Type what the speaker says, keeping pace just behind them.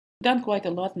Done quite a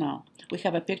lot now. We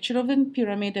have a picture of the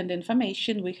pyramid and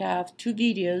information. We have 2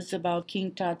 videos about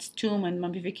King Tut's tomb and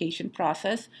mummification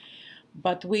process,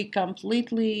 but we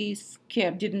completely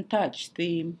didn't touch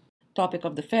the topic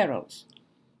of the pharaohs.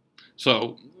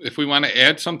 So if we want to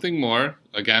add something more,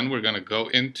 again, we're going to go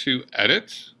into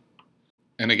Edit.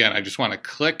 And again, I just want to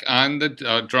click on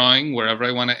the drawing wherever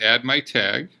I want to add my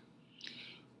tag.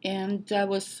 And I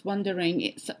was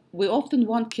wondering, we often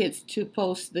want kids to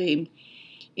post the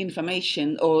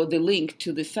information or the link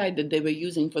to the site that they were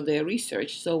using for their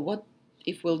research. So what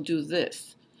if we'll do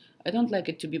this? I don't like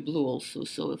it to be blue also,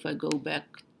 so if I go back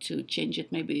to change it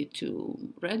maybe to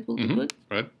red will be good.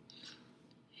 Red.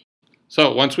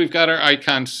 So once we've got our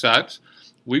icon set,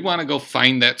 we want to go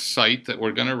find that site that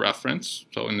we're going to reference.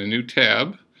 So in the new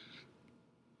tab,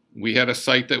 we had a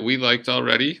site that we liked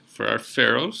already for our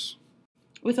pharaohs.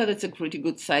 We thought it's a pretty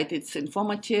good site. It's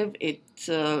informative. It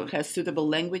has suitable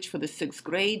language for the 6th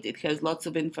grade. It has lots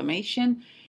of information.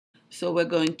 So we're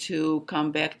going to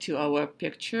come back to our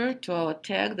picture, to our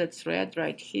tag that's red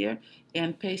right here,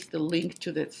 and paste the link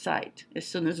to that site. As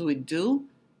soon as we do,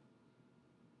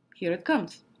 here it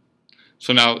comes.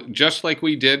 So now, just like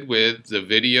we did with the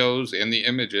videos and the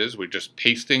images, we're just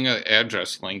pasting an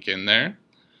address link in there.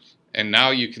 And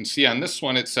now you can see on this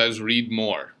one, it says read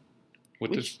more.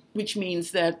 Which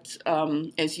means that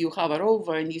as you hover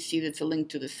over and you see that's a link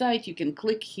to the site, you can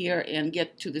click here and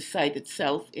get to the site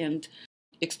itself and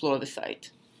explore the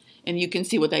site. And you can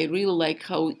see what I really like,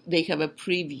 how they have a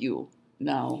preview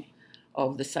now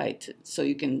of the site. So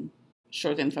you can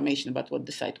short information about what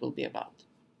the site will be about.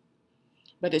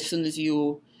 But as soon as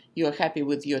you are happy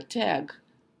with your tag,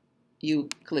 you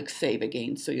click Save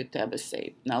again, so your tab is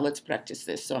saved. Now let's practice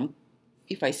this. So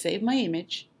if I save my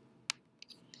image,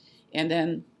 and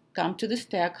then come to this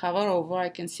tag, hover over, I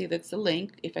can see that's a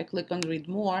link. If I click on Read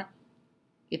More,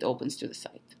 it opens to the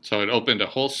site. So it opened a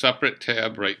whole separate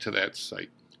tab right to that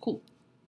site. Cool.